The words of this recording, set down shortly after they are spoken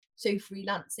So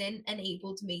freelancing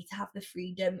enabled me to have the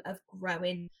freedom of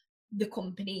growing the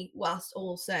company whilst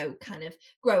also kind of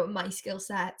growing my skill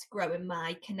set, growing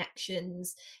my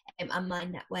connections, and my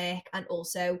network, and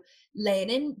also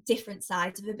learning different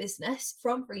sides of a business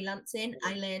from freelancing.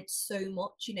 I learned so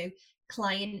much,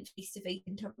 client face-to-face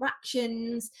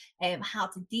interactions, how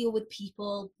to deal with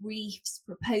people, briefs,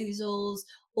 proposals,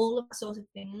 all of that sort of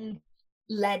thing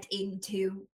led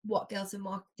into what Girls in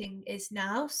Marketing is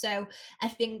now. So I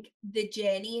think the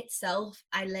journey itself,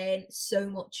 I learned so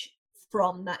much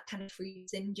from that kind of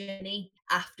freelancing journey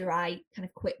after I kind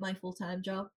of quit my full-time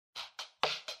job.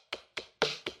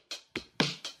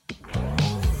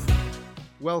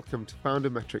 Welcome to Founder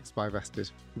Metrics by Vested,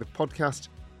 the podcast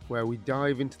where we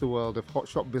dive into the world of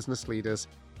hotshot business leaders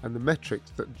and the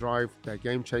metrics that drive their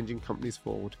game-changing companies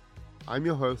forward. I'm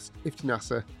your host, Ifti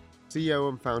Nasser, CEO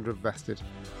and founder of Vested.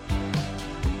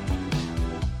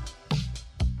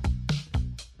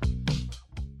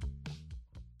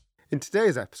 In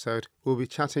today's episode, we'll be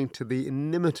chatting to the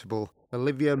inimitable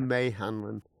Olivia May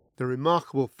Hanlon, the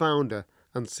remarkable founder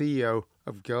and CEO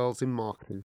of Girls in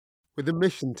Marketing. With a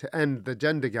mission to end the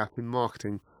gender gap in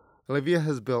marketing, Olivia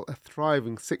has built a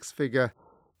thriving six-figure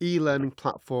e-learning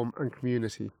platform and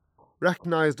community.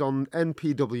 Recognised on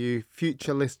NPW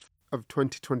Future List of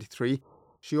 2023,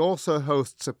 she also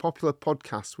hosts a popular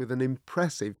podcast with an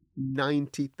impressive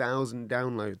 90,000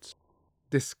 downloads.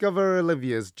 Discover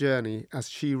Olivia's journey as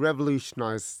she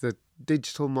revolutionised the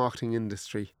digital marketing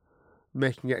industry,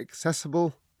 making it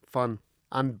accessible, fun,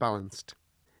 and balanced.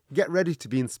 Get ready to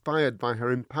be inspired by her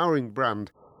empowering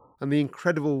brand and the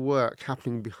incredible work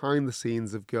happening behind the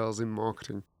scenes of Girls in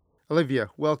Marketing. Olivia,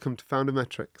 welcome to Founder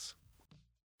Metrics.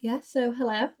 Yeah, so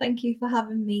hello. Thank you for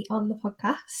having me on the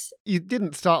podcast. You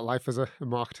didn't start life as a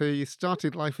marketer, you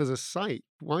started life as a psych.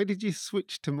 Why did you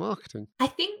switch to marketing? I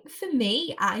think for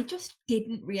me, I just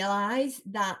didn't realize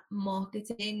that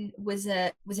marketing was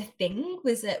a thing,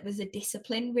 was a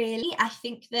discipline really. I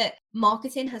think that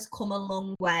marketing has come a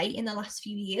long way in the last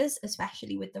few years,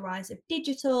 especially with the rise of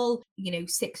digital,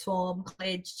 sixth form,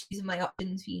 college, choosing my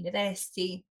options for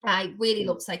university. I really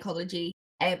love psychology.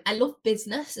 I love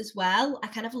business as well. I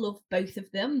kind of love both of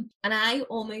them. And I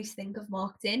almost think of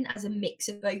marketing as a mix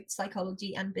of both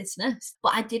psychology and business.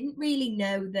 But I didn't really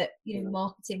know that,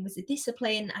 marketing was a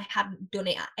discipline. I hadn't done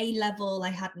it at A level. I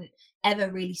hadn't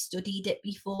ever really studied it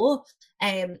before.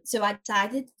 So I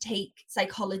decided to take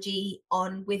psychology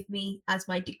on with me as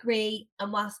my degree.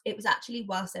 And whilst I was at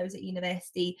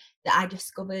university that I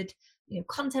discovered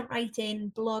content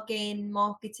writing, blogging,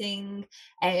 marketing.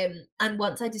 And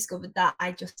once I discovered that,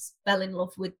 I just fell in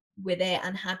love with it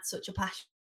and had such a passion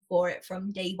for it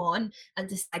from day one, and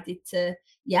decided to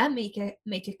make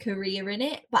a career in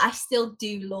it. But I still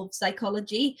do love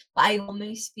psychology, but I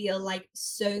almost feel like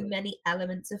so many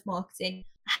elements of marketing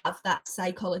have that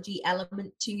psychology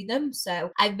element to them.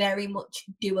 So I very much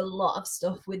do a lot of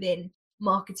stuff within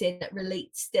marketing that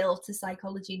relates still to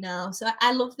psychology now. So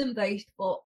I love them both,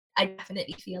 but I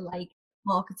definitely feel like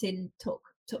marketing took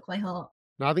my heart.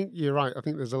 Now, I think you're right. I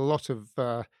think there's a lot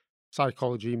of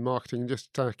psychology in marketing. Just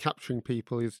capturing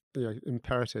people is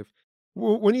imperative.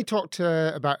 When you talked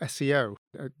about SEO,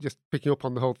 just picking up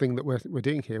on the whole thing that we're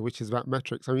doing here, which is about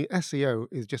metrics. I mean, SEO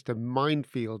is just a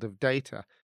minefield of data.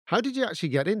 How did you actually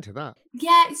get into that?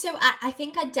 Yeah, so I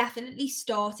think I definitely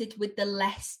started with the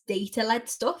less data-led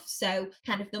stuff. So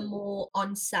kind of the more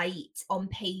on-site,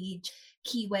 on-page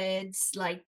keywords,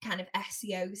 like kind of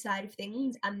SEO side of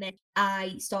things. And then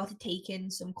I started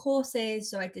taking some courses.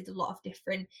 So I did a lot of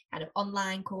different kind of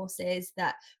online courses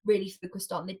that really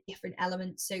focused on the different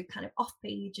elements. So kind of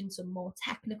off-page and some more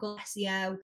technical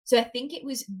SEO. So I think it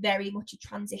was very much a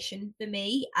transition for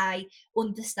me. I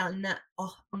understand that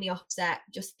on the offset,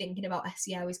 just thinking about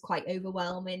SEO is quite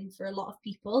overwhelming for a lot of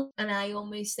people. And I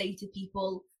almost say to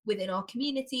people within our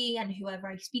community and whoever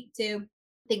I speak to,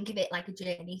 think of it like a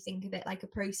journey, think of it like a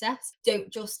process.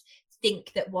 Don't just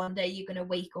think that one day you're going to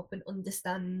wake up and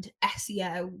understand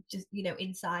SEO just,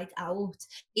 inside out.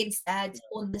 Instead,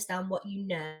 understand what you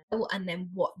know and then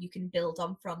what you can build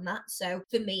on from that. So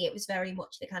for me, it was very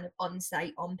much the kind of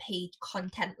on-site, on-page,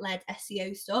 content-led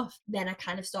SEO stuff. Then I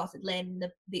kind of started learning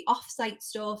the off-site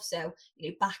stuff. So,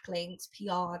 backlinks,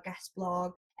 PR, guest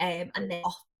blog, and then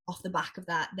off the back of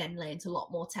that, then learned a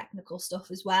lot more technical stuff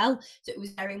as well. So it was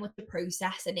very much a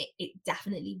process, and it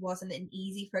definitely wasn't an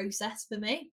easy process for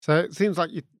me. So it seems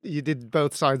like you did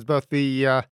both sides, both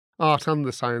the art and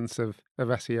the science of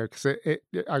SEO, because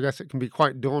I guess it can be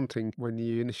quite daunting when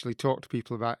you initially talk to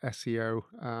people about SEO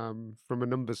from a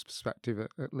numbers perspective,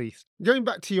 at least. Going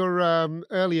back to your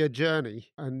earlier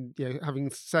journey and having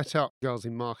set up Girls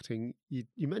in Marketing,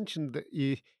 you mentioned that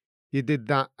you you did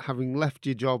that having left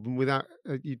your job and without,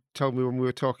 you told me when we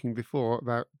were talking before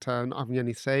about not having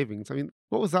any savings. I mean,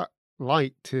 what was that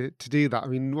like to do that? I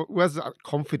mean, where's that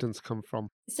confidence come from?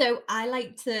 So I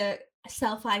like to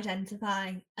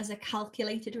self-identify as a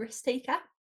calculated risk taker.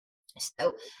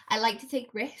 So I like to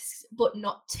take risks, but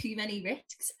not too many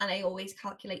risks. And I always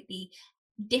calculate the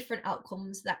different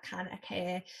outcomes that can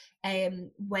occur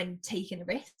when taking a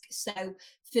risk. So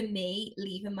for me,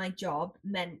 leaving my job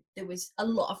meant there was a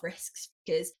lot of risks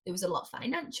because there was a lot of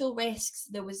financial risks.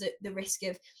 There was the risk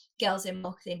of girls in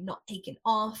marketing not taking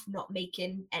off, not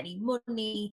making any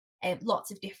money. Lots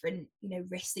of different,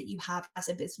 risks that you have as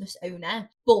a business owner.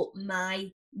 But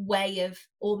my way of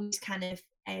almost kind of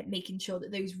making sure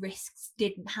that those risks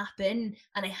didn't happen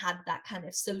and I had that kind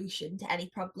of solution to any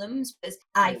problems was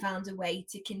I found a way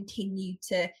to continue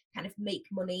to kind of make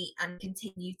money and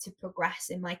continue to progress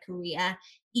in my career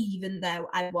even though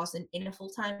I wasn't in a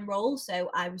full-time role. So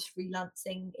I was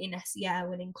freelancing in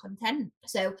SEO and in content.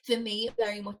 So for me,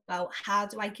 very much about how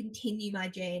do I continue my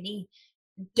journey,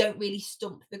 don't really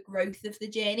stump the growth of the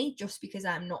journey just because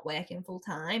I'm not working full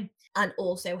time. And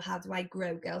also, how do I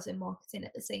grow girls in marketing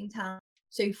at the same time?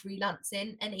 So,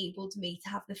 freelancing enabled me to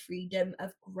have the freedom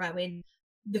of growing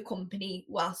the company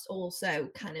whilst also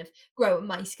kind of growing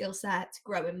my skill set,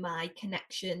 growing my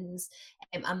connections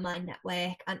and my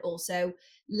network, and also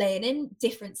learning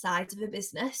different sides of a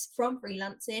business from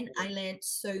freelancing. I learned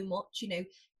so much,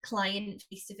 client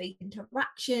face-to-face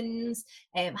interactions,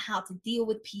 how to deal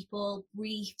with people,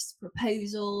 briefs,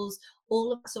 proposals,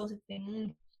 all of that sort of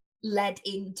thing led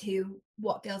into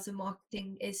what Girls in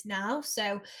Marketing is now.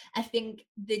 So I think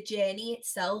the journey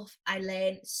itself, I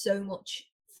learned so much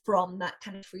from that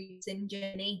kind of freezing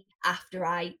journey after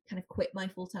I kind of quit my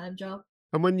full-time job.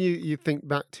 And when you think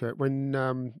back to it, when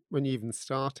you even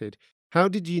started, how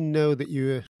did you know that you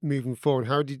were moving forward?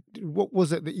 What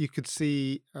was it that you could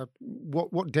see?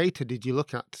 What data did you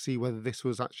look at to see whether this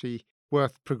was actually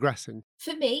worth progressing?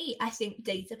 For me, I think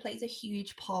data plays a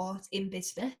huge part in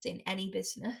business, in any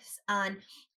business. And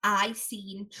I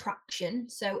seen traction.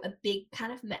 So a big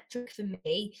kind of metric for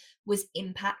me was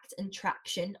impact and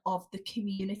traction of the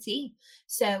community.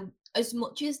 So as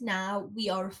much as now we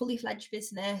are a fully fledged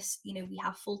business, we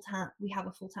have a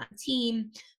full-time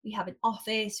team, we have an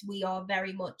office, we are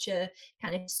very much a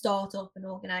kind of startup and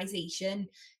organization.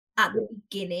 At the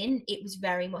beginning, it was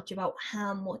very much about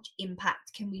how much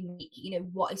impact can we make,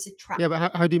 what is the track. Yeah,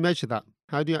 but how do you measure that?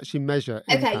 How do you actually measure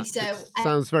Okay, impact? It so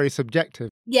sounds very subjective.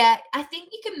 yeah, I think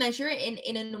you can measure it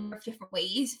in a number of different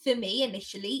ways. For me,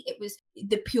 initially, it was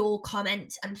the pure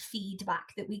comments and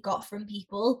feedback that we got from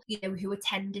people, who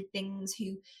attended things,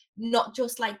 who not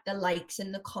just like the likes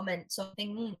and the comments on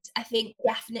things. I think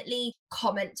definitely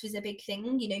comments was a big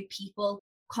thing, people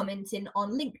commenting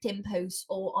on LinkedIn posts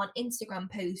or on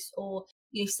Instagram posts or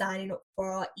signing up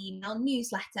for our email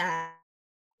newsletter,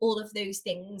 all of those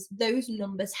things, those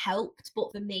numbers helped.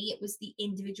 But for me, it was the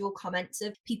individual comments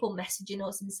of people messaging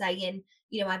us and saying,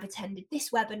 I've attended this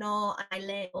webinar and I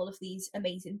learned all of these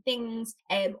amazing things.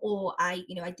 Or I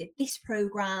did this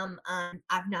program and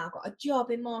I've now got a job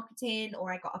in marketing,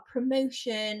 or I got a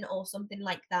promotion or something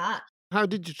like that. How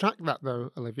did you track that though,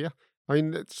 Olivia? I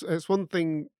mean, it's one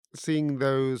thing seeing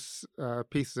those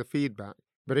pieces of feedback,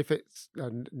 but if it's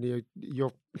and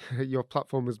your your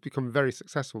platform has become very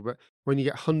successful, but when you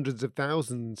get hundreds of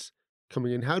thousands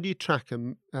coming in, how do you track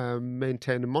and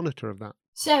maintain a monitor of that?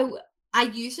 So I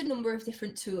used a number of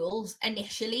different tools.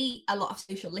 Initially, a lot of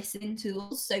social listening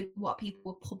tools. So what people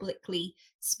were publicly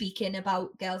speaking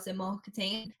about girls in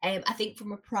marketing. I think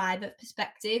from a private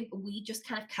perspective, we just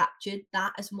kind of captured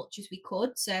that as much as we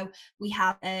could. So we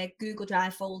have a Google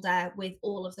Drive folder with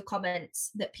all of the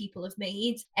comments that people have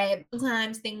made.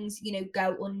 Sometimes things,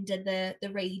 go under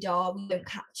the radar. We don't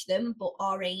catch them, but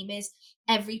our aim is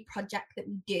every project that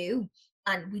we do,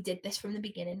 and we did this from the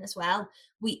beginning as well,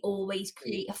 we always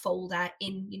create a folder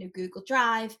in Google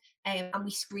Drive, and we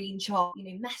screenshot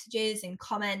messages and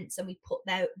comments, and we put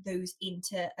those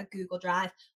into a Google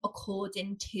Drive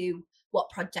according to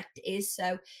what project it is.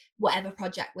 So whatever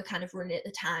project we're kind of running at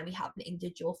the time, we have an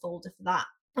individual folder for that,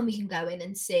 and we can go in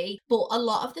and see. But a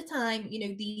lot of the time,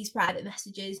 these private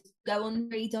messages go on the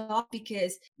radar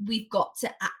because we've got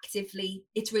to actively,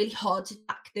 it's really hard to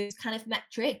track those kind of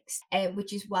metrics,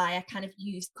 which is why I kind of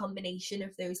used a combination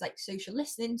of those like social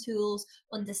listening tools,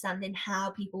 understanding how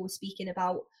people were speaking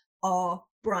about our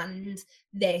brand.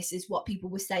 This is what people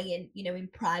were saying, in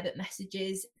private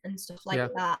messages and stuff like Yeah.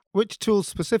 that. Which tools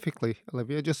specifically,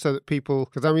 Olivia? Just so that people,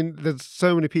 because I mean, there's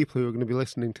so many people who are going to be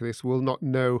listening to this will not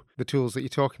know the tools that you're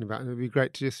talking about, and it'd be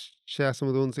great to just share some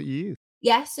of the ones that you use.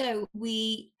 Yeah, so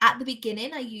we at the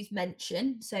beginning I used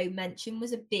Mention. So Mention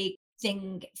was a big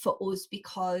thing for us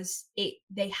because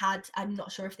they had, I'm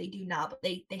not sure if they do now, but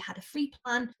they had a free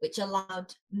plan which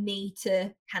allowed me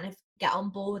to kind of get on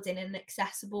board in an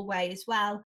accessible way as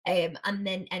well. And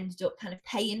then ended up kind of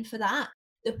paying for that.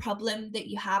 The problem that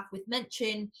you have with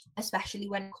Mention, especially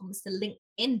when it comes to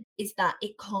LinkedIn, is that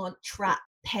it can't track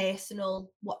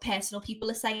what personal people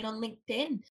are saying on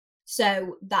LinkedIn.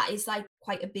 So that is like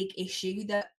quite a big issue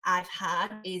that I've had,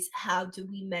 is how do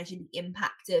we measure the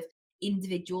impact of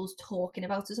individuals talking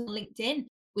about us on LinkedIn,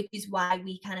 which is why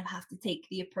we kind of have to take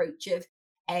the approach of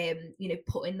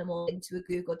putting them all into a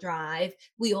Google Drive.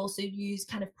 We also use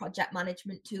kind of project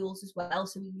management tools as well.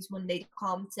 So we use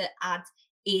Monday.com to add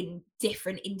in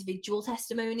different individual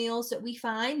testimonials that we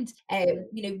find,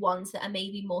 ones that are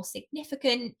maybe more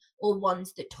significant, or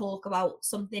ones that talk about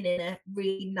something in a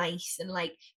really nice and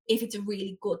like, if it's a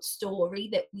really good story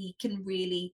that we can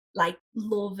really like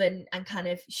love and kind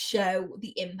of show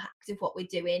the impact of what we're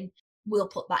doing, we'll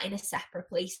put that in a separate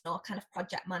place in our kind of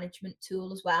project management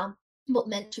tool as well. But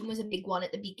Mention was a big one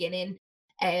at the beginning,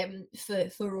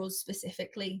 for us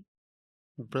specifically.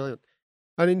 Brilliant.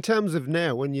 And in terms of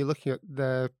now, when you're looking at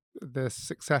the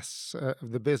success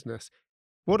of the business,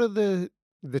 what are the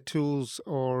tools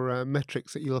or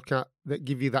metrics that you look at that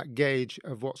give you that gauge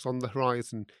of what's on the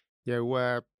horizon?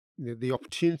 Where the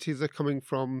opportunities are coming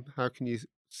from. How can you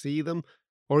see them,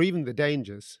 or even the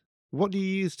dangers? What do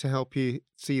you use to help you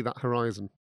see that horizon?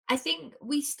 I think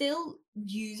we still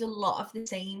use a lot of the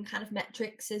same kind of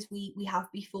metrics as we have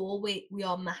before. We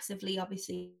are massively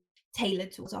obviously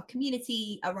tailored towards our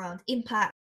community around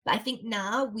impact. But I think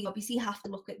now we obviously have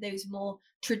to look at those more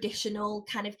traditional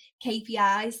kind of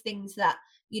KPIs, things that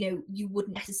you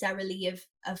wouldn't necessarily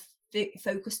have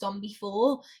focused on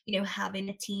before. Having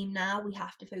a team now, we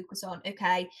have to focus on,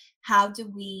 okay, how do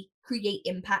we create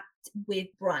impact with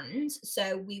brands?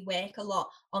 So we work a lot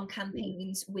on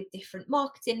campaigns with different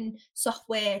marketing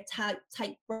software type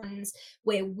brands,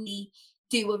 where we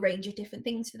do a range of different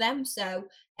things for them. So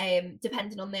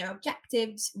depending on their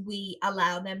objectives, we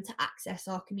allow them to access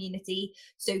our community.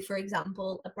 So for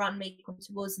example, a brand may come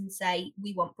to us and say,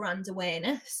 we want brand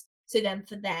awareness. So then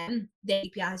for them, their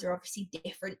APIs are obviously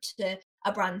different to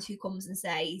a brand who comes and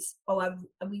says, oh,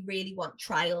 we really want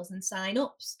trials and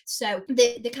sign-ups. So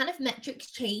the kind of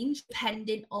metrics change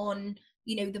depending on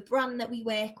the brand that we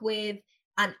work with,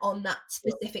 and on that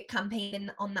specific campaign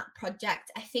and on that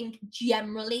project. I think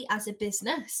generally as a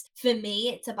business, for me,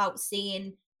 it's about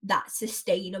seeing that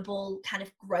sustainable kind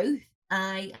of growth.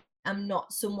 I am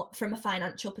not somewhat, from a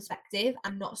financial perspective,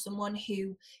 I'm not someone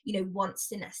who wants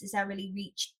to necessarily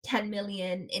reach 10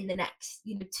 million in the next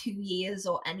 2 years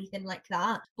or anything like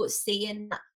that, but seeing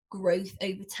that growth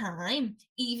over time,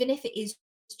 even if it is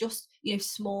just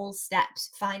small steps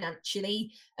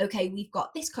financially. Okay, we've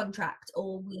got this contract,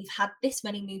 or we've had this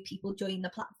many new people join the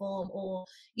platform, or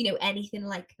anything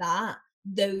like that.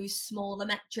 Those smaller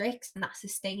metrics and that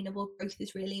sustainable growth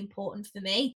is really important for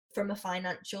me from a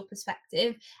financial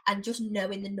perspective, and just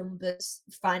knowing the numbers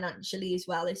financially as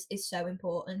well is so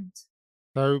important.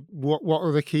 So, what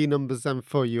are the key numbers then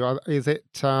for you? Is it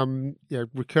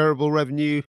recurable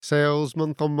revenue, sales,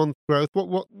 month on month growth?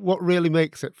 What really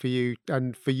makes it for you,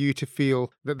 and for you to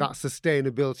feel that that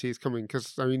sustainability is coming?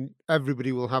 Because I mean,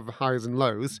 everybody will have highs and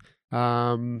lows.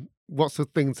 What's the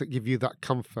things that give you that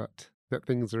comfort that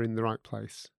things are in the right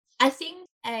place? I think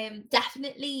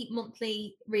definitely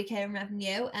monthly recurring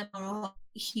revenue are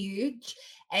huge,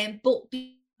 but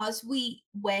because we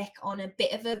work on a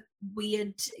bit of a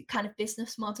weird kind of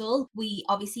business model, we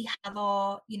obviously have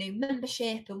our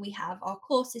membership, and we have our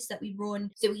courses that we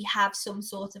run, so we have some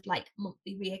sort of like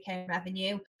monthly recurring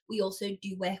revenue. We also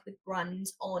do work with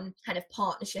brands on kind of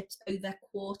partnerships over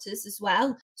quarters as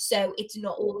well. So it's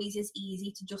not always as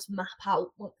easy to just map out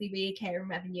monthly recurring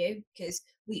revenue, because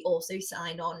we also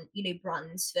sign on,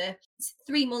 brands for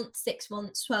 3 months, 6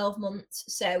 months, 12 months.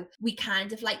 So we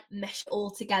kind of like mesh it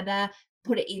all together,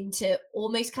 put it into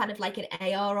almost kind of like an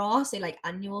ARR, so like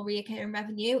annual recurring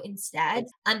revenue instead,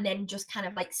 and then just kind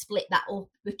of like split that up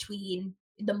between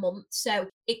the month. So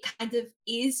it kind of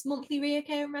is monthly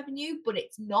recurring revenue, but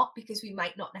it's not, because we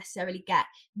might not necessarily get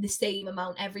the same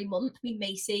amount every month. We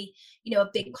may see, a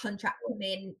big contract come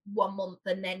in 1 month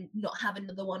and then not have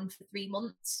another one for 3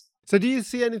 months. So, do you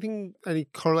see any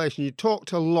correlation? You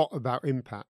talked a lot about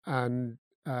impact and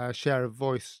share of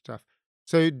voice stuff.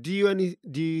 So, do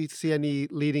you see any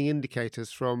leading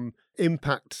indicators from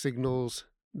impact signals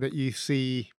that you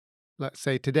see, let's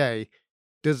say today?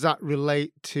 Does that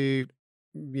relate to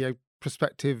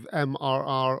prospective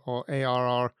MRR or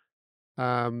ARR?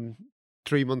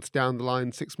 3 months down the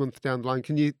line, 6 months down the line?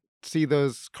 Can you see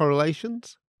those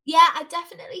correlations? Yeah, I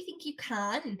definitely think you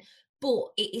can, but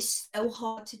it is so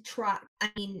hard to track.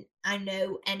 I mean, I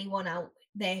know anyone out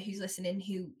there who's listening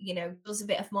who, does a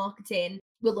bit of marketing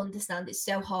will understand it's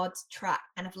so hard to track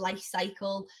kind of life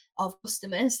cycle of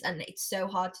customers, and it's so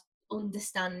hard to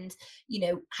understand,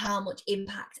 how much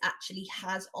impact actually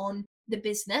has on the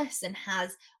business and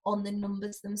has on the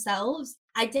numbers themselves.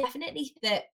 I definitely think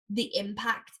that the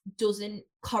impact doesn't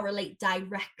correlate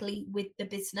directly with the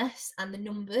business and the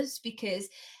numbers, because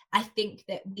I think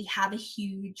that we have a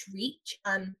huge reach.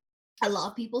 And a lot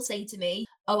of people say to me,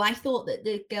 "Oh, I thought that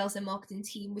the girls in marketing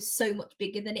team was so much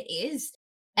bigger than it is."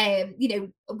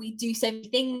 We do so many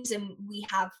things and we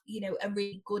have, a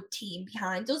really good team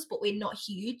behind us, but we're not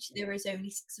huge. There is only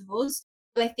six of us.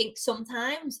 But I think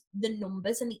sometimes the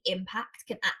numbers and the impact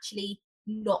can actually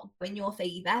not go in your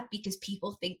favor because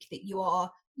people think that you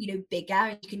are, bigger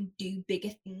and you can do bigger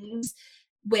things.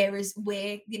 Whereas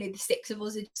the six of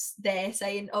us are just there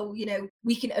saying, "Oh,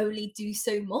 we can only do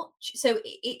so much." So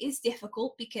it is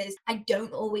difficult because I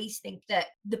don't always think that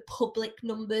the public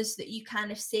numbers that you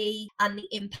kind of see and the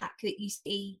impact that you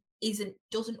see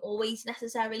doesn't always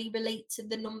necessarily relate to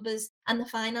the numbers and the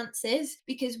finances,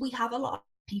 because we have a lot of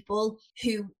people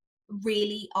who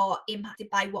really are impacted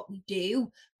by what we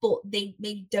do, but they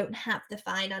maybe don't have the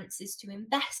finances to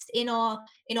invest in our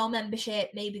membership.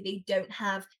 Maybe they don't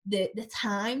have the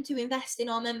time to invest in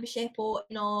our membership or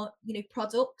in our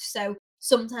products. So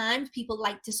sometimes people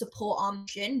like to support our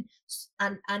mission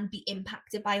and be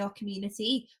impacted by our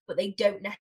community, but they don't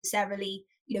necessarily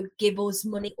give us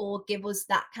money or give us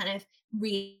that kind of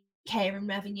real caring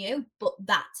revenue. But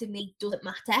that to me doesn't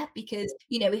matter, because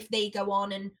if they go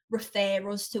on and refer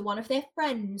us to one of their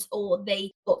friends, or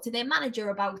they talk to their manager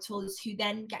about us, who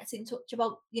then gets in touch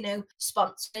about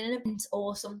sponsoring an event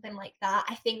or something like that,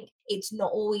 I think it's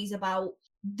not always about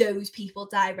those people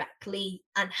directly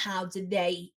and how do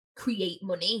they create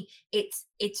money. It's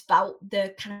about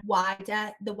the kind of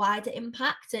wider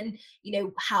impact, and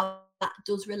how that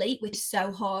does relate, which is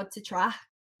so hard to track.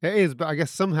 It is, but I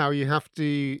guess somehow you have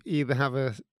to either have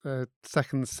a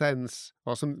second sense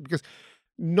or something, because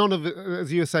none of it,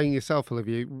 as you were saying yourself,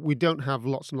 Olivia, we don't have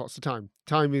lots and lots of time.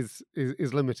 Time is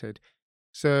limited.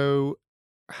 So,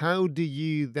 how do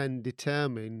you then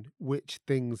determine which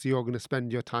things you're going to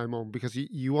spend your time on? Because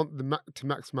you want to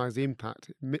maximize the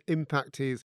impact. Impact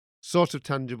is sort of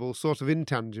tangible, sort of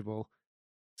intangible.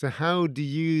 So, how do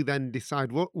you then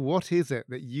decide what is it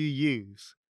that you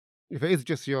use? If it is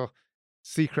just your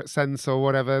secret sense or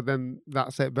whatever, then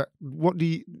that's it. But what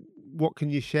can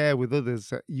you share with others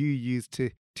that you use to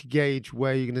gauge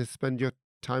where you're going to spend your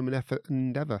time and effort and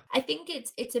endeavor? I think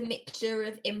it's a mixture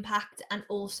of impact and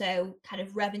also kind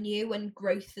of revenue and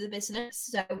growth for the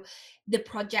business. So the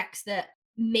projects that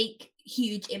make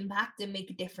huge impact and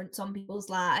make a difference on people's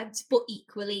lives, but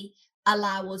equally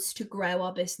allow us to grow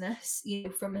our business,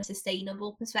 from a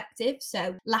sustainable perspective.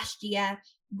 So last year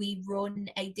we run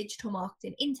a digital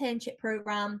marketing internship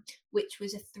program, which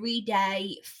was a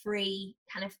 3-day free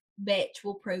kind of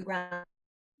virtual program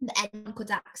that anyone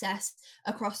could access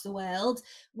across the world.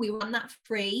 We ran that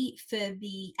free for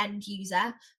the end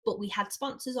user, but we had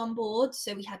sponsors on board.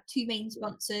 So we had two main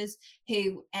sponsors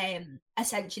who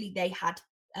essentially they had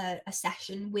a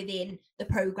session within the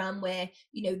program where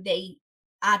they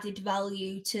added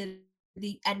value to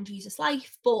the end user's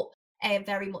life, but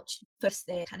very much first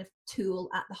their kind of tool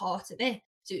at the heart of it.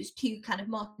 So it was two kind of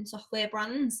marketing software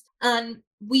brands. And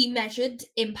we measured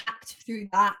impact through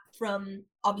that, from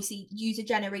obviously user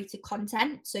generated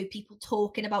content. So people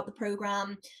talking about the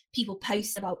program, people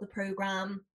post about the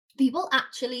program, people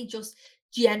actually just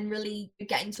generally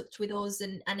get in touch with us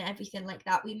and everything like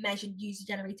that. We measured user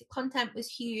generated content was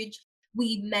huge.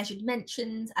 We measured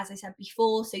mentions, as I said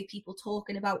before, so people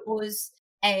talking about us.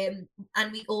 And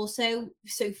we also,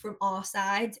 so from our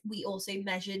side, we also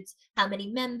measured how many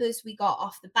members we got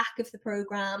off the back of the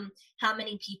program, how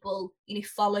many people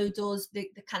followed us, the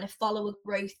kind of follower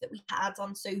growth that we had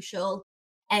on social.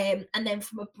 And then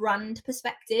from a brand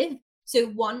perspective, so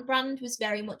one brand was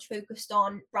very much focused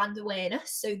on brand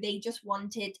awareness, so they just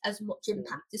wanted as much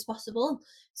impact as possible.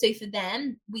 So for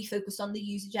them, we focused on the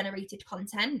user generated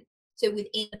content. So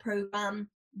within the program,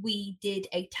 we did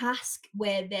a task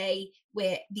where the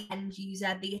end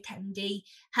user, the attendee,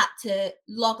 had to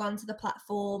log onto the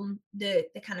platform, the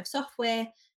kind of software,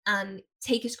 and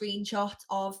take a screenshot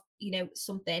of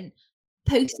something,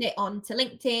 post it onto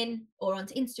LinkedIn or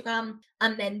onto Instagram,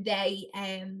 and then they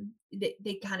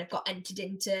kind of got entered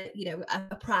into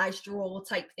a prize draw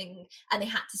type thing, and they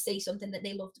had to say something that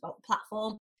they loved about the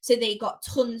platform. So they got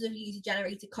tons of user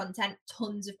generated content,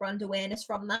 tons of brand awareness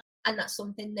from that. And that's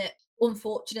something that,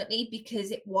 unfortunately,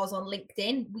 because it was on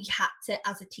LinkedIn, we had to,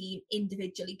 as a team,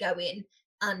 individually go in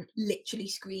and literally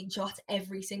screenshot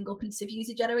every single piece of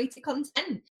user generated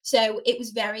content. So it was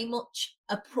very much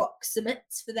approximate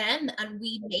for them. And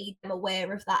we made them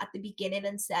aware of that at the beginning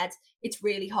and said, it's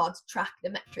really hard to track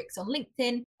the metrics on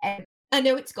LinkedIn. I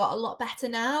know it's got a lot better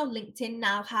now. LinkedIn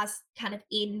now has kind of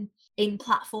in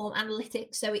platform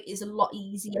analytics, so it is a lot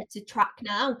easier to track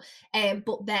now.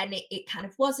 But then it kind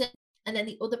of wasn't. And then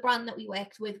the other brand that we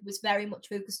worked with was very much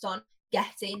focused on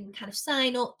getting kind of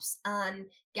sign-ups and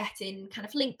getting kind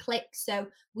of link clicks. So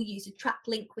we used a track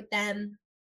link with them.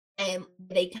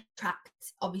 They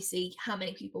tracked obviously how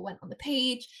many people went on the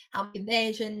page, how many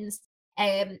conversions,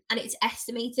 and it's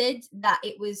estimated that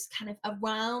it was kind of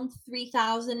around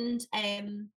 3,000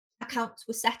 accounts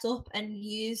were set up and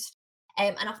used,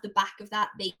 and off the back of that,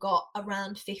 they got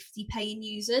around 50 paying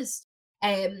users,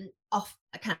 off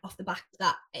kind of off the back of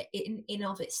that in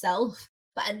of itself.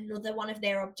 But another one of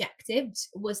their objectives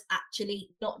was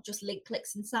actually not just link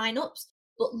clicks and sign-ups,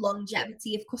 but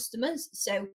longevity of customers.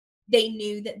 So they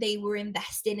knew that they were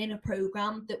investing in a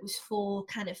program that was for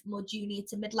kind of more junior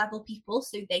to mid-level people.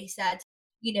 So they said,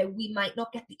 we might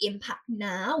not get the impact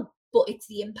now, but it's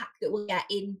the impact that we'll get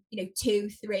in, 2,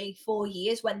 3, 4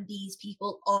 years when these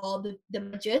people are the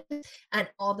managers and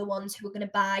are the ones who are going to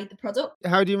buy the product.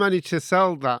 How do you manage to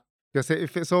sell that? Because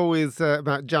if it's always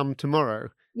about jam tomorrow,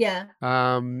 Yeah.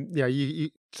 yeah,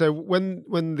 so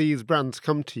when these brands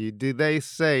come to you, do they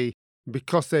say,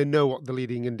 because they know what the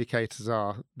leading indicators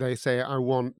are, they say, I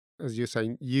want, as you're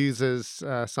saying, users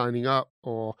signing up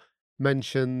or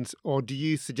mentions, or do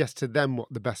you suggest to them what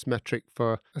the best metric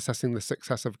for assessing the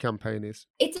success of a campaign is?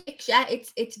 It's a mixture.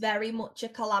 It's very much a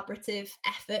collaborative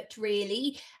effort,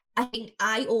 really. I think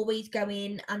I always go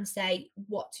in and say,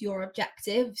 "What's your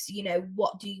objectives?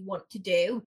 What do you want to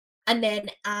do?" And then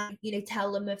I,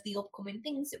 tell them of the upcoming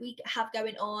things that we have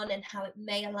going on and how it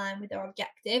may align with their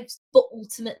objectives. But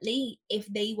ultimately, if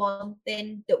they want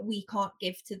something that we can't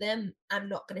give to them, I'm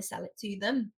not going to sell it to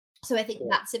them. So I think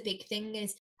that's a big thing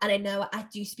is, and I know I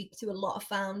do speak to a lot of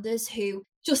founders who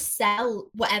just sell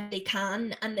whatever they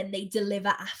can and then they deliver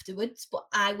afterwards. But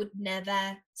I would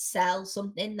never sell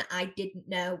something that I didn't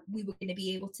know we were going to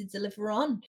be able to deliver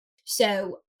on.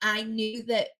 So I knew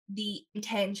that the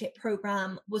internship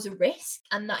program was a risk.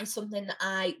 And that is something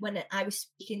that when I was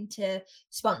speaking to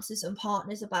sponsors and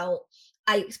partners about,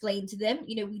 I explained to them,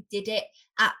 we did it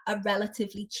at a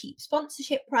relatively cheap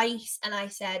sponsorship price. And I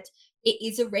said, it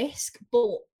is a risk,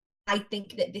 but I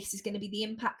think that this is going to be the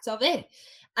impact of it.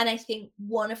 And I think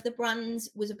one of the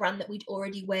brands was a brand that we'd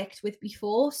already worked with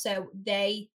before. So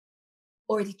they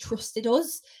already trusted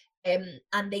us.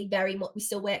 And they very much, we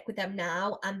still work with them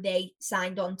now, and they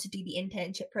signed on to do the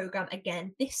internship program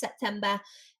again this September,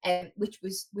 which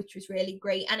was really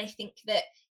great. And I think that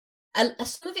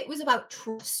some of it was about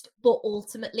trust, but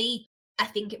ultimately, I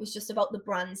think it was just about the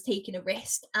brands taking a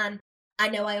risk. And I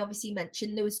know I obviously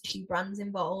mentioned there was 2 brands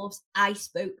involved. I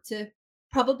spoke to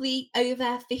probably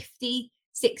over 50,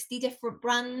 60 different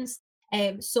brands,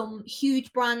 some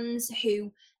huge brands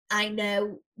who I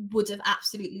know would have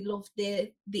absolutely loved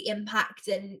the impact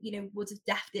and would have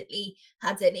definitely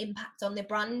had an impact on their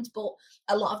brand, but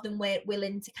a lot of them weren't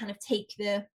willing to kind of take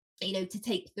the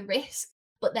risk.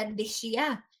 But then this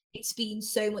year it's been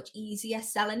so much easier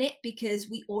selling it because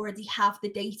we already have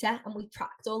the data and we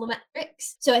tracked all the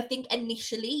metrics. So I think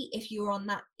initially, if you're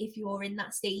in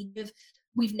that stage of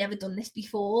we've never done this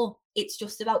before, it's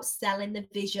just about selling the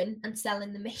vision and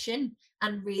selling the mission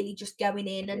and really just going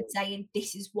in and saying,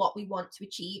 this is what we want to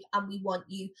achieve and we want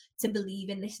you to believe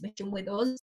in this mission with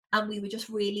us. And we were just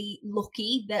really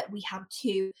lucky that we had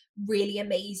 2 really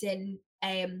amazing,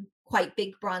 quite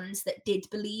big brands that did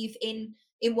believe in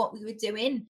what we were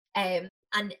doing. And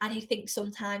I think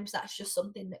sometimes that's just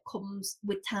something that comes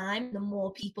with time. The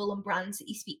more people and brands that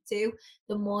you speak to,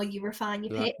 the more you refine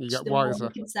your Yeah, pitch, you get the more you wiser.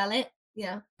 can sell it.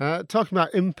 Yeah. Talking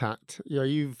about impact,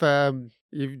 you've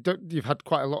had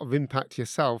quite a lot of impact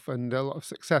yourself and a lot of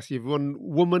success. You've won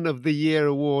Woman of the Year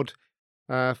award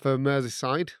for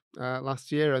Merseyside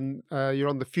last year, and you're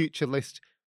on the future list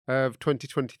of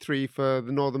 2023 for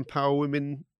the Northern Power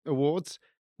Women Awards.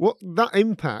 What that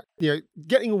impact,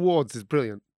 getting awards is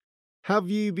brilliant. Have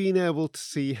you been able to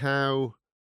see how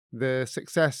the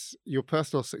success, your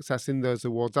personal success in those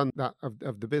awards and that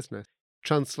of the business,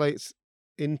 translates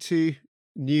into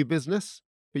new business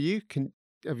for you?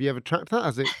 Have you ever tracked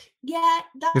that? Yeah, Is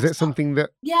that's it not something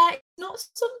that yeah, it's not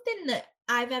something that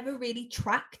I've ever really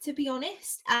tracked, to be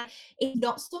honest. It's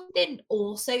not something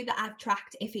also that I've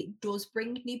tracked if it does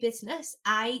bring new business.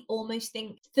 I almost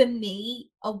think for me,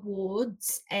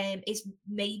 awards is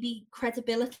maybe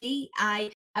credibility. I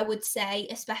would say,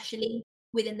 especially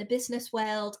within the business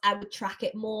world, I would track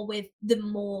it more with the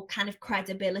more kind of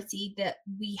credibility that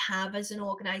we have as an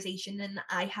organization and that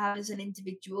I have as an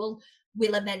individual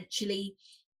will eventually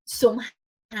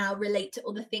somehow relate to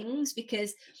other things,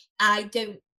 because I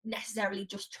don't necessarily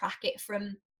just track it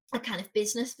from a kind of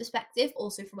business perspective,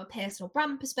 also from a personal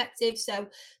brand perspective. So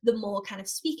the more kind of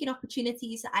speaking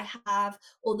opportunities that I have,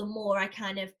 or the more I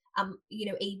kind of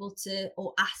able to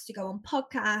or asked to go on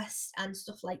podcasts and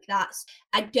stuff like that.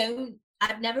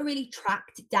 I've never really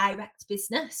tracked direct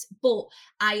business, but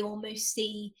I almost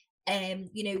see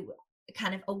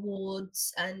kind of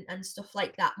awards and stuff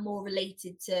like that more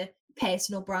related to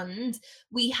personal brand.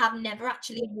 We have never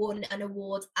actually won an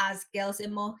award as girls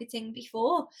in marketing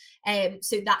before.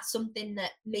 So that's something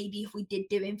that maybe if we did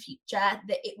do in future,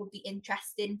 that it would be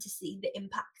interesting to see the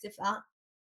impact of that.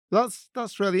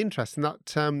 That's really interesting,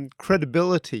 that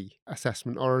credibility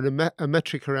assessment, or a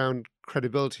metric around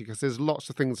credibility, because there's lots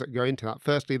of things that go into that.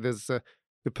 Firstly, there's the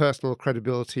personal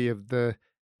credibility of the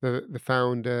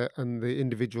founder and the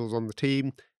individuals on the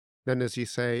team. Then, as you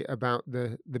say, about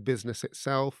the business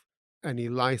itself, any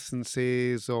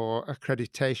licenses or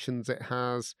accreditations it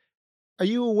has. Are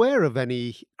you aware of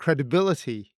any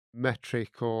credibility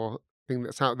metric or thing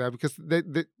that's out there? Because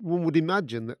one would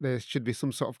imagine that there should be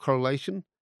some sort of correlation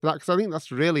for that. Because I think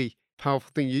that's a really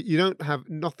powerful thing. You don't have,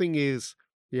 nothing is,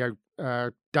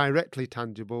 directly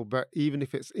tangible, but even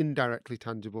if it's indirectly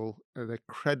tangible, the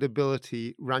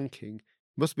credibility ranking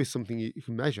must be something you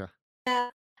can measure. Yeah,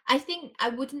 I think I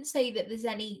wouldn't say that there's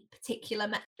any particular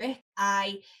metric.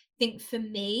 I think for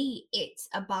me, it's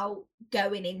about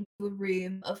going into a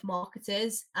room of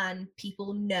marketers and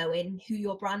people knowing who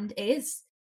your brand is,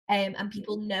 and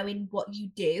people knowing what you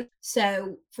do.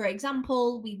 So, for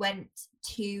example, we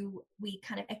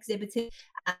kind of exhibited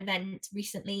an event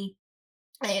recently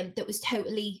that was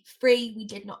totally free. We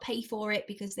did not pay for it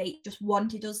because they just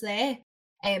wanted us there.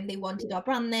 They wanted our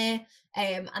brand there,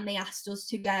 and they asked us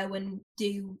to go and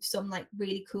do some like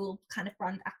really cool kind of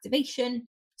brand activation.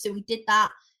 So we did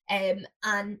that.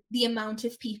 And the amount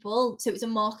of people, so it was a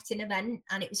marketing event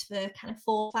and it was for kind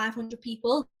of 500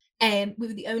 people. We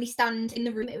were the only stand in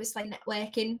the room. It was like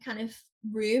networking kind of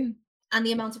room. And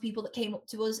the amount of people that came up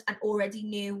to us and already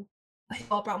knew who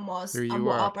our brand Who was and you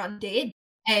what our were. brand did,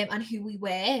 and who we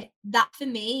were. That for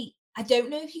me, I don't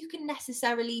know if you can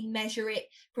necessarily measure it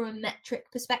from a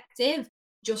metric perspective,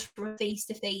 just from a face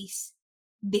to face.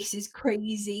 This is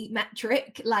crazy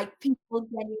metric. Like people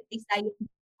genuinely say,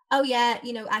 "Oh yeah,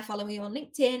 I follow you on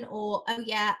LinkedIn," or "Oh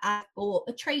yeah, I bought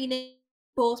a training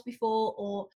course before,"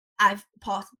 or "I've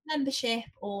part of membership,"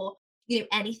 or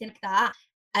anything like that.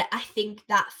 I think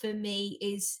that for me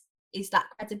is that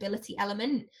credibility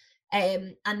element,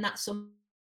 and that's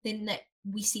something that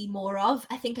we see more of.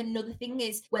 I think another thing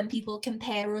is when people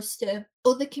compare us to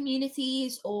other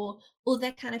communities or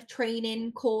other kind of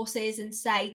training courses and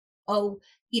say, "Oh,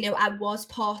 I was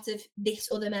part of this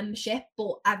other membership,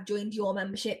 but I've joined your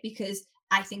membership because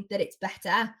I think that it's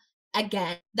better."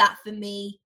 Again, that for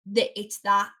me, that it's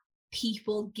that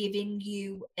people giving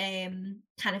you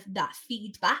kind of that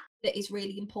feedback that is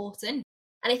really important.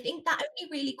 And I think that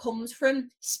only really comes from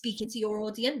speaking to your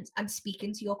audience and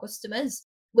speaking to your customers,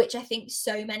 which I think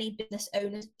so many business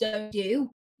owners don't do.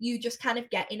 You just kind of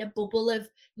get in a bubble of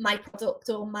my product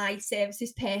or my service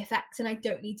is perfect and I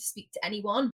don't need to speak to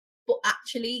anyone. But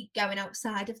actually going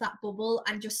outside of that bubble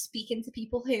and just speaking to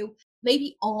people who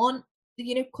maybe aren't,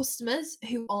 customers,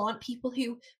 who aren't people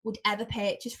who would ever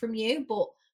purchase from you, but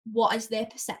what is their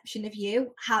perception of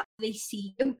you? How do they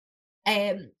see you?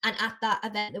 And at that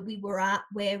event that we were at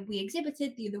where we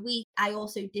exhibited the other week, I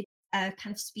also did kind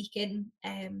of speaking,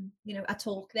 a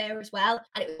talk there as well.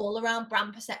 And it was all around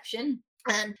brand perception.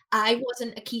 And I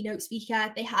wasn't a keynote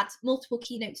speaker. They had multiple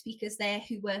keynote speakers there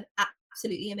who were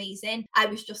absolutely amazing. I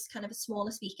was just kind of a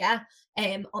smaller speaker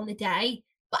on the day.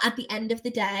 But at the end of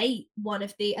the day, one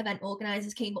of the event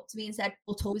organizers came up to me and said,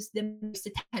 "Well, talk was the most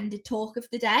attended talk of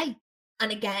the day."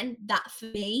 And again, that for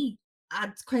me adds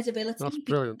That's credibility because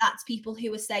brilliant. that's people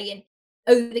who are saying,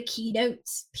 over the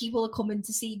keynotes, people are coming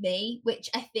to see me, which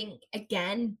I think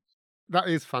again, That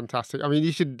is fantastic. I mean,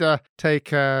 you should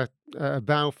take a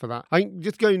bow for that. I think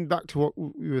just going back to what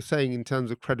we were saying in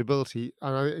terms of credibility,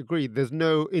 and I agree, there's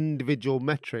no individual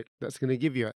metric that's going to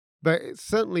give you it. But it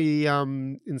certainly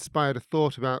inspired a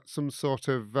thought about some sort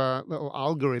of little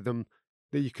algorithm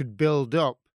that you could build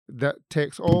up that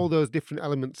takes all those different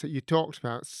elements that you talked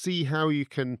about, see how you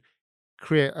can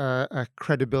create a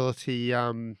credibility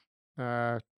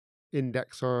uh,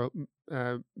 index or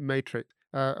matrix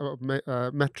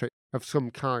metric of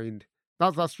some kind.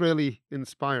 That's really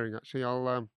inspiring. Actually,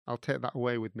 I'll take that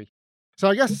away with me. So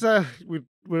I guess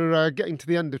we're getting to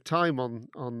the end of time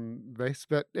on this,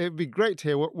 but it'd be great to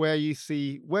hear where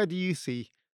do you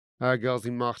see girls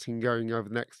in marketing going over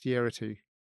the next year or two?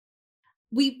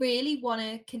 We really want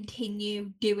to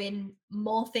continue doing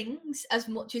more things as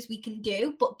much as we can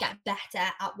do, but get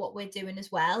better at what we're doing as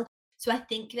well. So I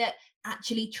think that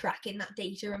actually tracking that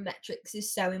data and metrics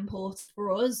is so important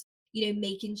for us,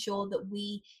 making sure that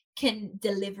we can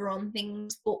deliver on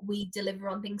things, but we deliver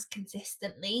on things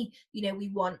consistently. We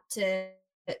want to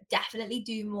definitely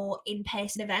do more in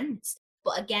person events.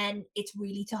 But again, it's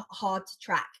really hard to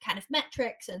track kind of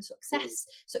metrics and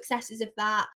successes of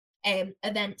that.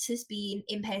 Events has been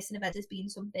in-person events has been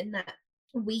something that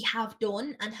we have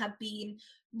done and have been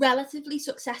relatively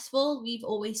successful. We've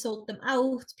always sold them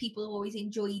out, people have always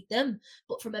enjoyed them,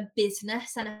 but from a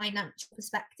business and a financial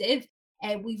perspective,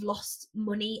 we've lost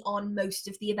money on most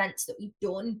of the events that we've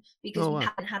done because Oh we wow!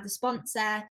 haven't had a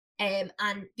sponsor, and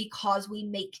because we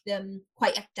make them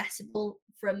quite accessible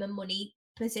from a money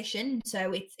position.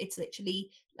 So it's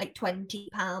literally like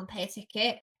 £20 per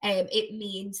ticket. It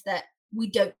means that we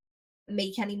don't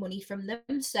make any money from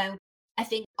them. So I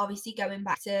think obviously going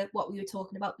back to what we were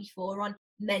talking about before on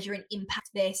measuring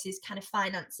impact versus kind of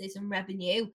finances and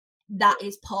revenue, that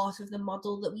is part of the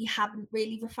model that we haven't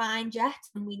really refined yet.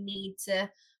 And we need to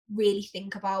really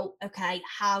think about, okay,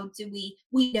 how do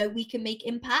we know we can make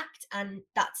impact and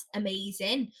that's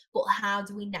amazing, but how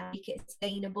do we now make it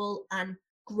sustainable and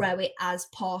grow it as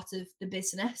part of the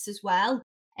business as well?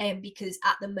 Because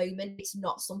at the moment it's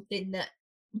not something that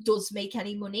does make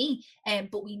any money.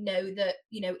 But we know that,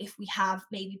 if we have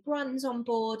maybe brands on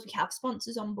board, we have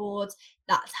sponsors on board,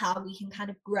 that's how we can kind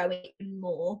of grow it even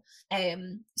more.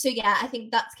 So yeah, I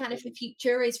think that's kind of the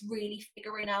future, is really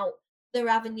figuring out the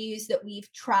avenues that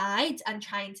we've tried and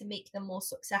trying to make them more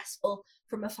successful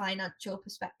from a financial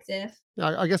perspective.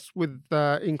 I guess with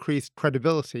increased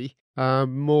credibility,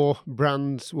 more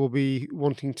brands will be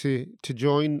wanting to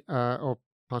join or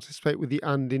participate with you,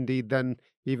 and indeed then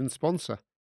even sponsor,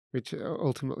 which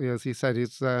ultimately, as you said,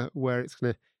 is where it's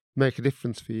going to make a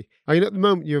difference for you. I mean, at the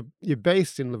moment you're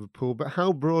based in Liverpool, but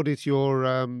how broad is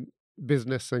your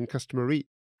business and customer reach?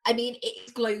 I mean,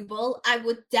 it's global. I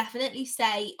would definitely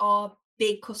say our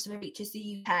big customer reach is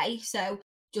the UK, so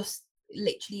just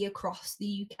literally across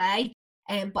the UK.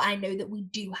 But I know that we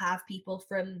do have people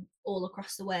from all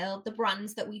across the world. The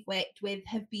brands that we've worked with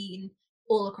have been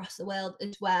all across the world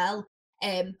as well.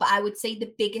 But I would say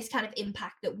the biggest kind of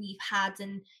impact that we've had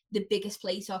and the biggest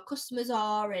place our customers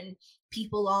are and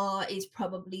people are is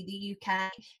probably the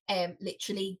UK.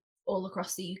 Literally all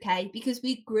across the UK because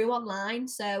we grew online.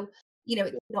 So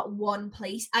it's not one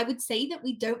place. I would say that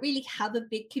we don't really have a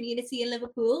big community in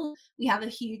Liverpool. We have a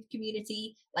huge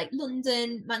community like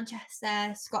London,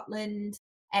 Manchester, Scotland.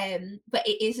 But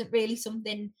it isn't really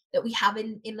something that we have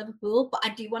in Liverpool. But I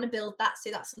do want to build that.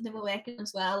 So that's something we're working on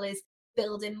as well, is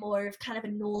building more of kind of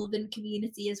a northern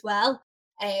community as well.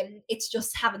 It's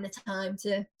just having the time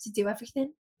to do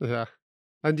everything. Yeah.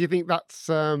 And do you think that's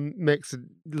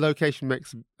location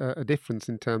makes a difference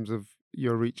in terms of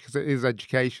your reach? Because it is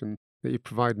education that you're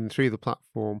providing through the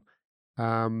platform.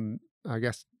 I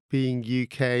guess being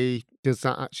UK, does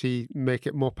that actually make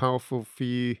it more powerful for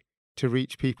you to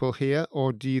reach people here,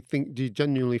 or do you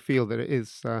genuinely feel that it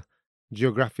is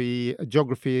geography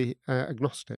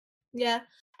agnostic? Yeah.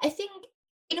 I think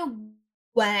in a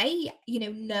way,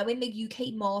 knowing the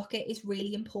UK market is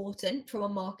really important from a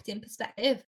marketing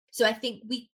perspective. So I think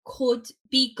we could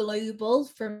be global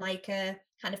from like a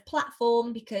kind of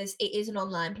platform because it is an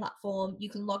online platform. You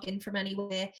can log in from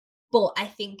anywhere. But I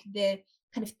think the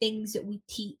kind of things that we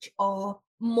teach are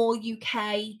more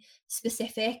UK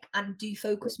specific and do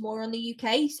focus more on the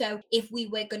UK. So if we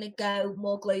were going to go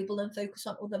more global and focus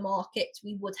on other markets,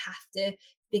 we would have to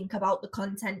think about the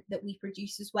content that we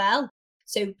produce as well.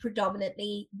 So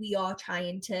predominantly we are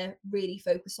trying to really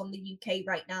focus on the UK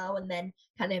right now and then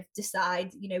kind of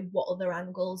decide, what other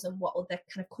angles and what other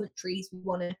kind of countries we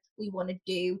want to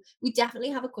do. We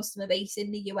definitely have a customer base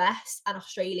in the US and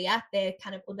Australia. They're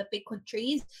kind of other big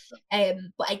countries.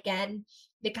 But again,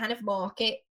 the kind of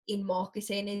market in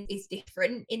marketing is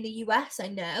different in the US, I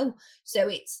know. So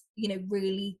it's,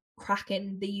 really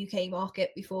cracking the UK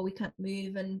market before we can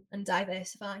move and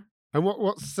diversify. And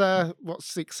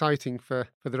what's exciting for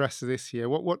the rest of this year?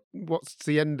 What's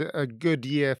the end a good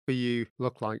year for you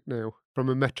look like now from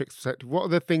a metrics perspective? What are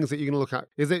the things that you're going to look at?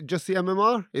 Is it just the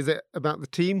MMR? Is it about the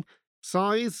team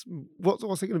size? What's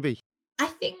it going to be? I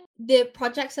think the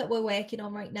projects that we're working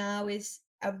on right now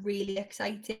are really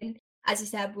exciting. As I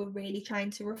said, we're really trying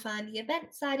to refine the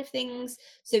event side of things.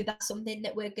 So that's something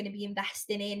that we're going to be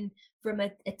investing in from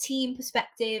a team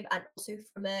perspective and also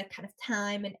from a kind of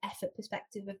time and effort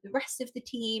perspective of the rest of the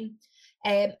team.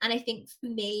 And I think for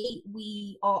me,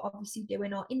 we are obviously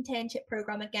doing our internship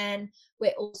program again.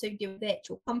 We're also doing a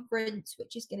virtual conference,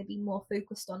 which is going to be more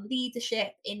focused on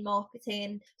leadership in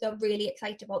marketing. So I'm really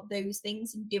excited about those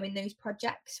things and doing those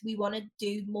projects. We want to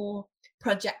do more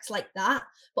projects like that,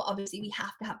 but obviously we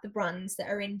have to have the brands that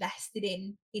are invested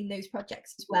in those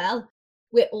projects as well.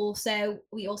 We also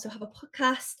have a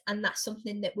podcast, and that's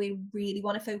something that we really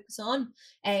want to focus on.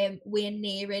 We're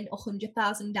nearing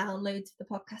 100,000 downloads of the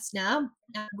podcast now,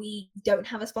 and we don't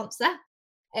have a sponsor.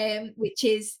 Which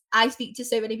is, I speak to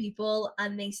so many people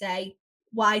and they say,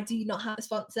 why do you not have a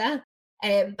sponsor?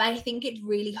 But I think it's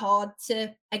really hard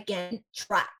to, again,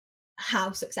 track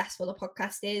how successful a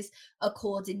podcast is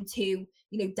according to,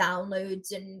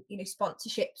 downloads and,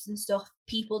 sponsorships and stuff.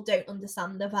 People don't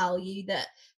understand the value that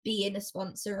being a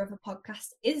sponsor of a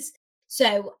podcast is.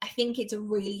 So I think it's a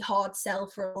really hard sell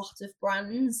for a lot of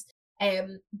brands.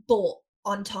 But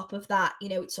on top of that,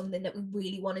 it's something that we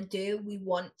really want to do. We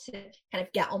want to kind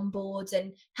of get on board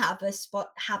and have a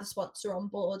sponsor on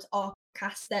board our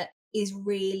podcast that is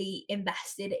really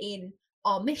invested in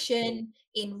our mission,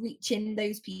 in reaching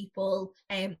those people,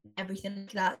 everything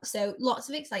like that. So lots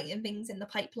of exciting things in the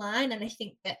pipeline. And I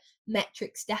think that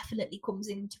metrics definitely comes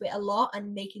into it a lot,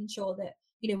 and making sure that,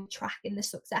 tracking the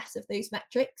success of those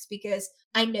metrics, because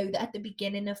I know that at the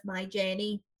beginning of my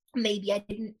journey, maybe I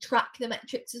didn't track the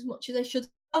metrics as much as I should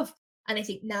have. And I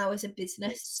think now as a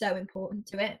business, so important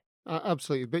to it.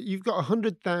 Absolutely. But you've got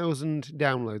 100,000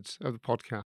 downloads of the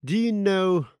podcast. Do you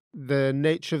know the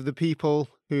nature of the people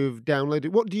who've downloaded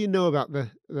it? What do you know about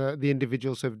the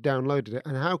individuals who've downloaded it?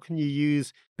 And how can you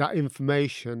use that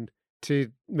information to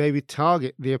maybe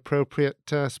target the appropriate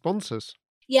sponsors?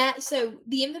 Yeah, so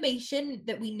the information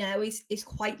that we know is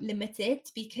quite limited,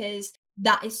 because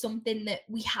that is something that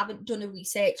we haven't done a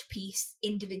research piece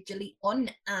individually on,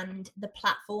 and the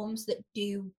platforms that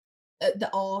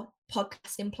are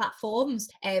podcasting platforms.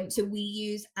 So we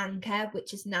use Anchor,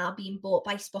 which is now being bought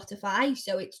by Spotify.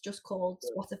 So it's just called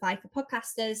Spotify for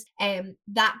Podcasters.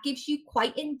 That gives you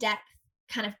quite in-depth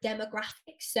kind of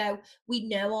demographics. So we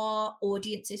know our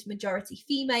audience is majority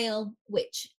female,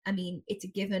 which, I mean, it's a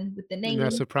given with the No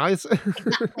name. surprise.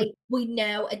 Exactly. We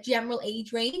know a general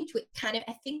age range, which kind of,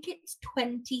 I think it's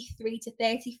 23 to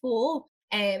 34.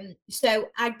 So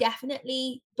I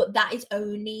definitely, but that is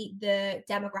only the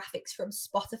demographics from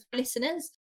Spotify listeners.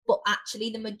 But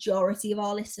actually, the majority of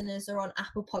our listeners are on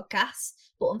Apple Podcasts.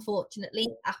 But unfortunately,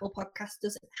 Apple Podcasts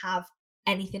doesn't have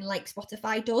anything like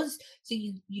Spotify does. So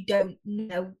you don't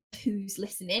know who's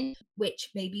listening,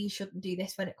 which maybe you shouldn't do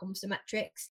this when it comes to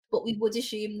metrics. But we would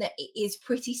assume that it is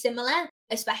pretty similar,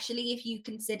 especially if you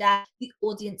consider the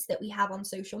audience that we have on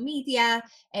social media,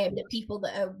 the people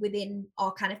that are within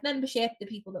our kind of membership, the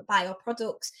people that buy our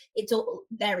products. It's all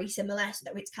very similar.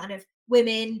 So it's kind of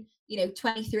women,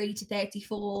 23 to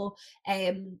 34,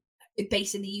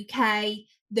 based in the UK,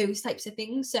 those types of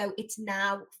things. So it's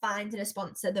now finding a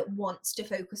sponsor that wants to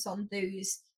focus on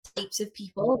those types of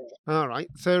people. All right.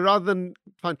 So rather than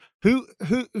find who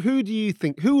do you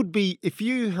think who would be, if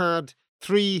you had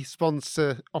three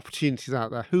sponsor opportunities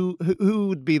out there, who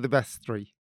would be the best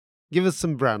three? Give us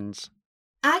some brands.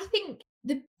 I think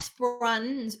the best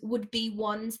brands would be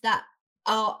ones that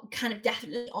are kind of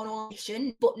definitely on our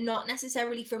mission, but not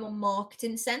necessarily from a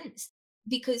marketing sense,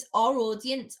 because our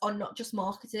audience are not just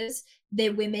marketers,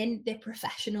 they're women, they're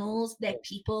professionals, they're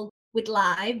people with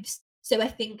lives. So I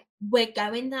think we're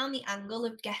going down the angle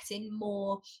of getting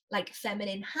more like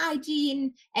feminine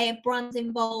hygiene brands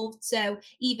involved. So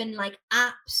even like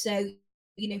apps. So,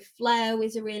 Flow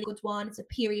is a really good one. It's a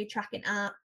period tracking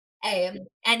app.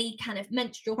 Any kind of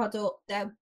menstrual product,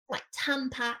 like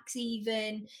Tampax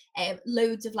even,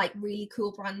 loads of like really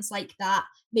cool brands like that.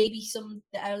 Maybe some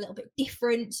that are a little bit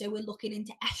different. So we're looking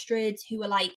into Estrids, who are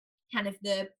like kind of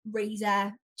the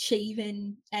razor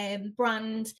shaving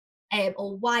brand.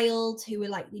 Or Wild, who are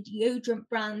like the deodorant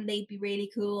brand, they'd be really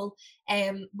cool.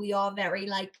 We are very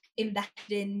like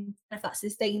invested in that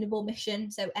sustainable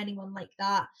mission, so anyone like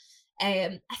that.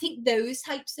 I think those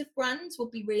types of brands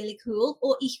would be really cool.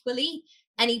 Or equally,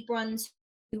 any brands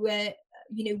who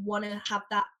want to have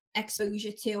that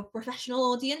exposure to a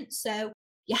professional audience. So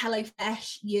your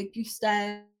HelloFresh, your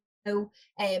Gusto,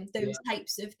 those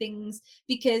types of things,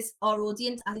 because our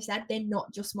audience, as I said, they're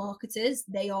not just marketers,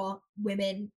 they are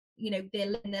women, they're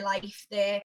living their life,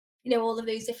 they're, all of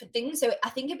those different things. So I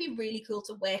think it'd be really cool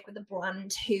to work with a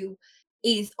brand who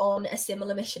is on a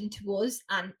similar mission to us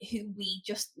and who we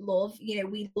just love.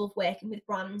 We love working with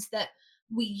brands that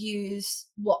we use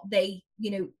what they,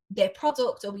 their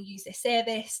product, or we use their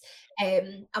service.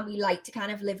 And we like to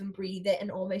kind of live and breathe it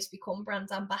and almost become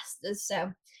brand ambassadors.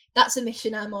 So that's a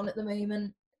mission I'm on at the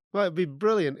moment. Well, it'd be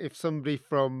brilliant if somebody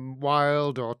from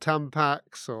Wild or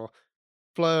Tampax or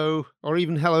Flow or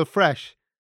even HelloFresh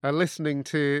are listening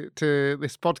to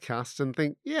this podcast and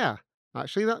think, yeah,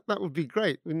 actually that would be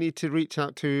great. We need to reach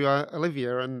out to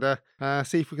Olivia and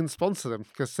see if we can sponsor them,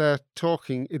 because they're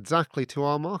talking exactly to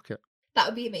our market. That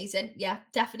would be amazing. Yeah,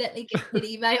 definitely give me an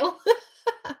email.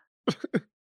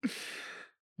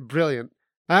 Brilliant.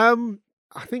 I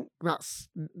think that's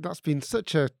been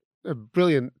such a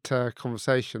brilliant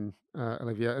conversation,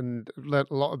 Olivia, and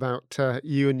learnt a lot about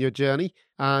you and your journey,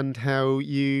 and how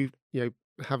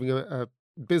having a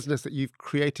business that you've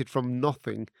created from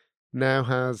nothing now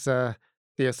has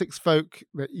 6 folk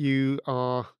that you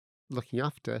are looking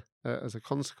after as a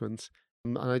consequence.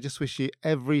 And I just wish you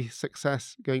every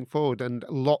success going forward and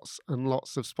lots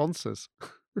of sponsors.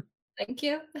 Thank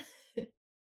you.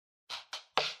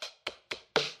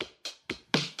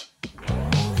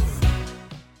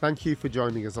 Thank you for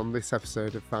joining us on this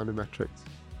episode of Founder Metrics.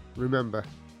 Remember,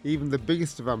 even the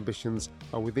biggest of ambitions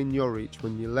are within your reach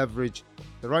when you leverage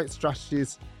the right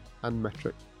strategies and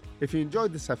metrics. If you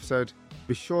enjoyed this episode,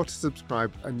 be sure to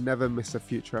subscribe and never miss a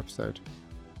future episode.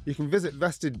 You can visit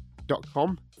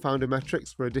vested.com, Founder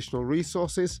Metrics, for additional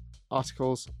resources,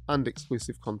 articles, and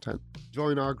exclusive content.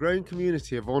 Join our growing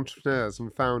community of entrepreneurs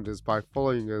and founders by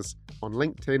following us on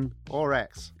LinkedIn or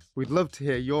X. We'd love to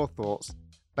hear your thoughts.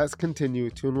 Let's continue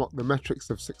to unlock the metrics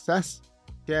of success,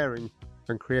 sharing,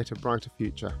 and create a brighter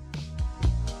future.